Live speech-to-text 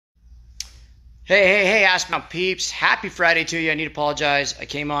Hey, Ask My Peeps. Happy Friday to you. I need to apologize. I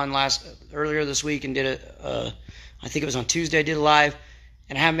came on earlier this week and did I think it was on Tuesday, I did a live,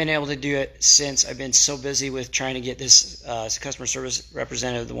 and I haven't been able to do it since I've been so busy with trying to get this customer service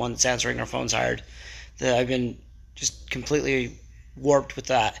representative, the one that's answering our phones, hired, that I've been just completely warped with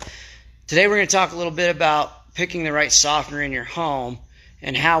that. Today we're going to talk a little bit about picking the right softener in your home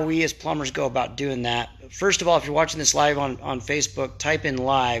and how we as plumbers go about doing that. First of all, if you're watching this live on Facebook, type in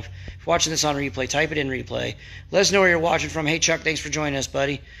live. If you're watching this on replay, type it in replay. Let us know where you're watching from. Hey, Chuck, thanks for joining us,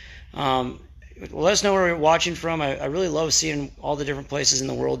 buddy. Let us know where you're watching from. I really love seeing all the different places in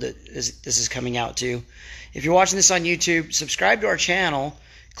the world that this is coming out to. If you're watching this on YouTube, subscribe to our channel.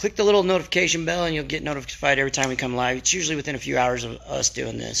 Click the little notification bell and you'll get notified every time we come live. It's usually within a few hours of us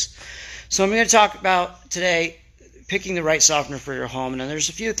doing this. So I'm going to talk about today picking the right softener for your home. And there's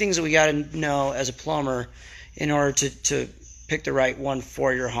a few things that we got to know as a plumber in order to pick the right one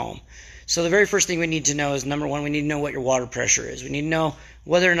for your home. So the very first thing we need to know is, number one, we need to know what your water pressure is. We need to know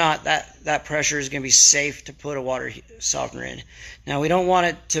whether or not that pressure is going to be safe to put a water softener in. Now, we don't want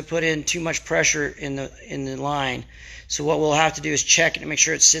it to put in too much pressure in the line. So what we'll have to do is check it and make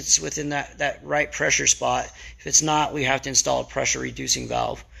sure it sits within that right pressure spot. If it's not, we have to install a pressure reducing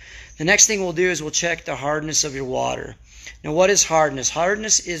valve. The next thing we'll do is we'll check the hardness of your water. Now, what is hardness?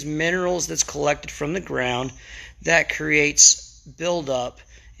 Hardness is minerals that's collected from the ground that creates buildup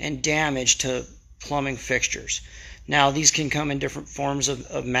and damage to plumbing fixtures. Now, these can come in different forms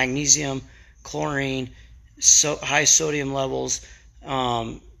of magnesium, chlorine, high sodium levels,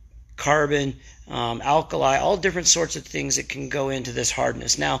 carbon, alkali, all different sorts of things that can go into this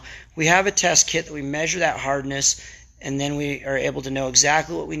hardness. Now, we have a test kit that we measure that hardness, and then we are able to know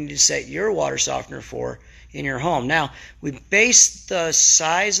exactly what we need to set your water softener for in your home. Now, we base the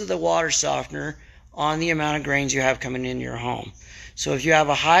size of the water softener on the amount of grains you have coming in your home. So if you have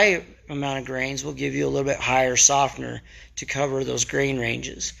a high amount of grains, we'll give you a little bit higher softener to cover those grain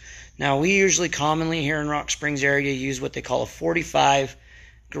ranges. Now, we usually commonly here in Rock Springs area use what they call a 45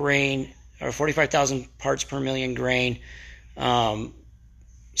 grain or 45,000 parts per million grain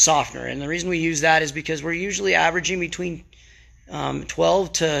softener. And the reason we use that is because we're usually averaging between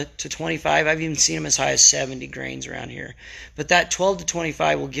 12 to 25. I've even seen them as high as 70 grains around here. But that 12 to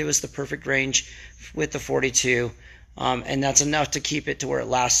 25 will give us the perfect range with the 42. And that's enough to keep it to where it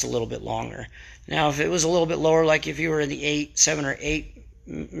lasts a little bit longer. Now, if it was a little bit lower, like if you were in the 7 or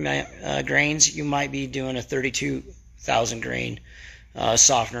 8 grains, you might be doing a 32,000 grain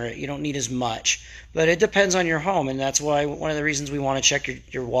softener. You don't need as much, but it depends on your home, and that's why one of the reasons we want to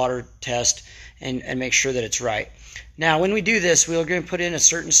check your water test and make sure that it's right. Now, when we do this, we're going to put in a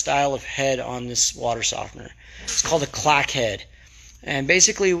certain style of head on this water softener. It's called a clack head. And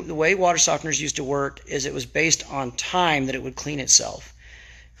basically, the way water softeners used to work is it was based on time that it would clean itself.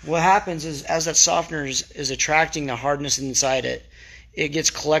 What happens is, as that softener is attracting the hardness inside it, it gets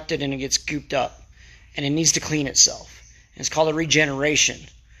collected and it gets gooped up, and it needs to clean itself. And it's called a regeneration.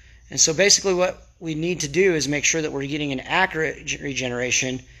 And so basically what we need to do is make sure that we're getting an accurate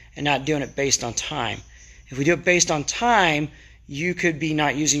regeneration and not doing it based on time. If we do it based on time, you could be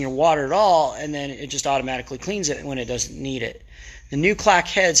not using your water at all, and then it just automatically cleans it when it doesn't need it. The new clack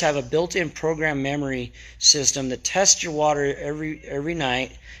heads have a built-in program memory system that tests your water every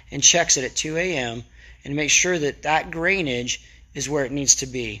night and checks it at 2 a.m. and makes sure that that grainage is where it needs to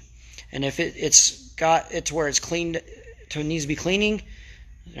be. And if it's where it's cleaned to it needs to be cleaning,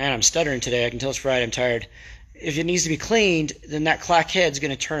 and I'm stuttering today, I can tell it's Friday, I'm tired. If it needs to be cleaned, then that clack head's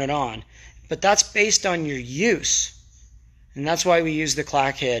going to turn it on. But that's based on your use. And that's why we use the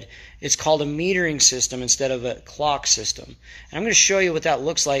clack head. It's called a metering system instead of a clock system. And I'm going to show you what that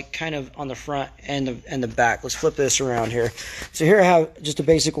looks like kind of on the front and the back. Let's flip this around here. So here I have just a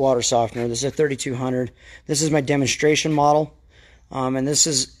basic water softener. This is a 3200. This is my demonstration model. And this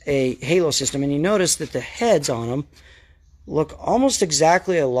is a halo system. And you notice that the heads on them look almost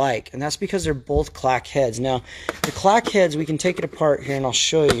exactly alike. And that's because they're both clack heads. Now, the clack heads, we can take it apart here and I'll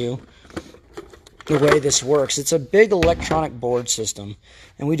show you the way this works. It's a big electronic board system,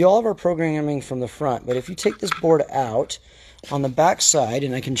 and we do all of our programming from the front. But if you take this board out on the back side,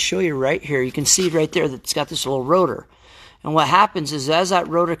 and I can show you right here, you can see right there that it's got this little rotor. And what happens is, as that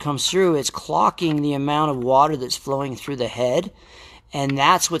rotor comes through, it's clocking the amount of water that's flowing through the head, and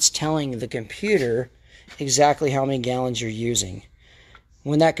that's what's telling the computer exactly how many gallons you're using.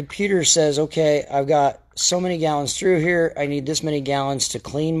 When that computer says, okay, I've got so many gallons through here, I need this many gallons to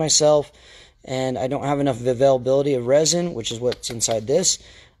clean myself, and I don't have enough availability of resin, which is what's inside this,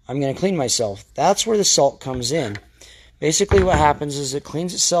 I'm going to clean myself. That's where the salt comes in. Basically what happens is it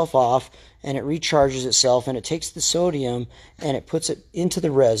cleans itself off and it recharges itself, and it takes the sodium and it puts it into the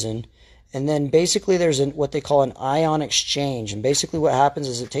resin, And then basically there's what they call an ion exchange. And basically what happens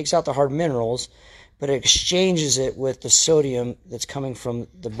is it takes out the hard minerals, but it exchanges it with the sodium that's coming from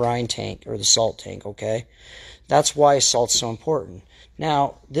the brine tank or the salt tank, okay? That's why salt's so important.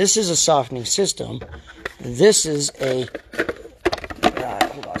 Now, this is a softening system. This is a...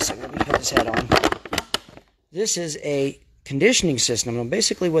 hold on a second, let me put this head on. This is a conditioning system. And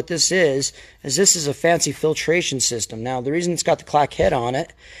basically what this is this is a fancy filtration system. Now, the reason it's got the clack head on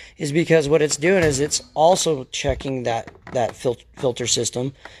it is because what it's doing is it's also checking that filter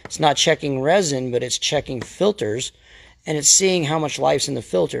system. It's not checking resin, but it's checking filters, and it's seeing how much life's in the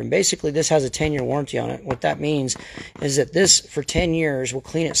filter. And basically this has a 10-year warranty on it. What that means is that this, for 10 years, will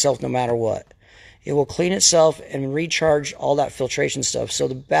clean itself no matter what. It will clean itself and recharge all that filtration stuff. So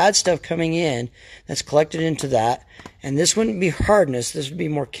the bad stuff coming in that's collected into that, and this wouldn't be hardness, this would be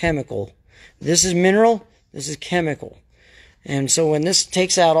more chemical. This is mineral, this is chemical. And so when this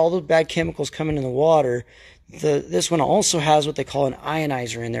takes out all the bad chemicals coming in the water, this one also has what they call an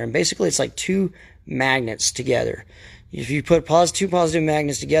ionizer in there. And basically it's like two magnets together. If you put two positive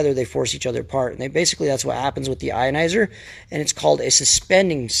magnets together, they force each other apart. And basically that's what happens with the ionizer, and it's called a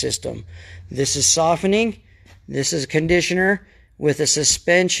suspending system. This is softening, this is a conditioner with a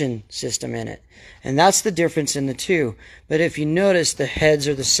suspension system in it. And that's the difference in the two. But if you notice, the heads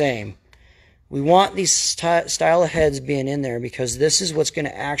are the same. We want these style of heads being in there because this is what's going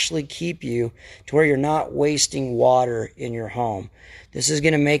to actually keep you to where you're not wasting water in your home. This is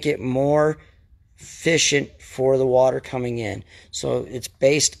going to make it more efficient for the water coming in. So it's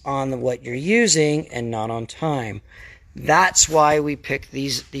based on what you're using and not on time. That's why we pick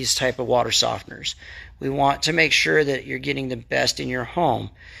these type of water softeners. We want to make sure that you're getting the best in your home.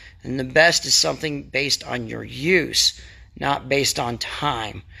 And the best is something based on your use, not based on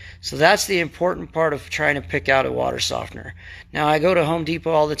time. So that's the important part of trying to pick out a water softener. Now, I go to Home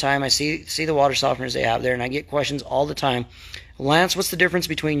Depot all the time. I see the water softeners they have there, and I get questions all the time. Lance, what's the difference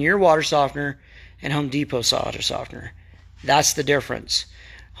between your water softener and Home Depot water softener? That's the difference.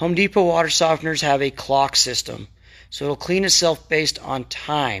 Home Depot water softeners have a clock system. So it'll clean itself based on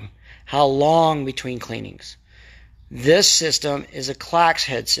time, how long between cleanings. This system is a clack's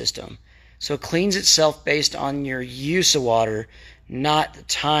head system. So it cleans itself based on your use of water, not the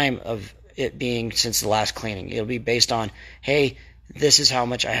time of it being since the last cleaning. It'll be based on, hey, this is how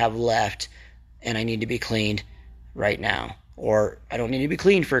much I have left and I need to be cleaned right now. Or I don't need to be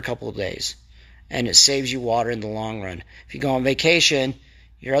cleaned for a couple of days. And it saves you water in the long run. If you go on vacation,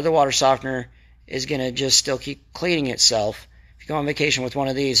 your other water softener is going to just still keep cleaning itself. If you go on vacation with one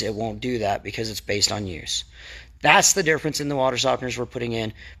of these, it won't do that because it's based on use. That's the difference in the water softeners we're putting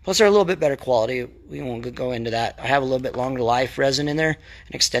in. Plus, they're a little bit better quality. We won't go into that. I have a little bit longer life resin in there,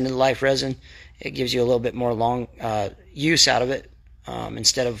 an extended life resin. It gives you a little bit more long use out of it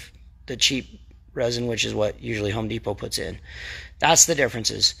instead of the cheap resin, which is what usually Home Depot puts in. That's the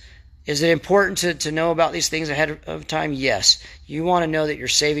differences. Is it important to know about these things ahead of time? Yes. You want to know that you're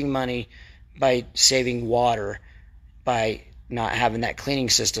saving money by saving water, by not having that cleaning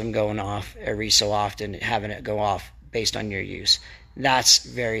system going off every so often, having it go off based on your use. That's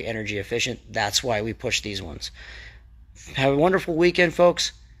very energy efficient. That's why we push these ones. Have a wonderful weekend,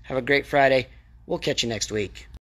 folks. Have a great Friday. We'll catch you next week.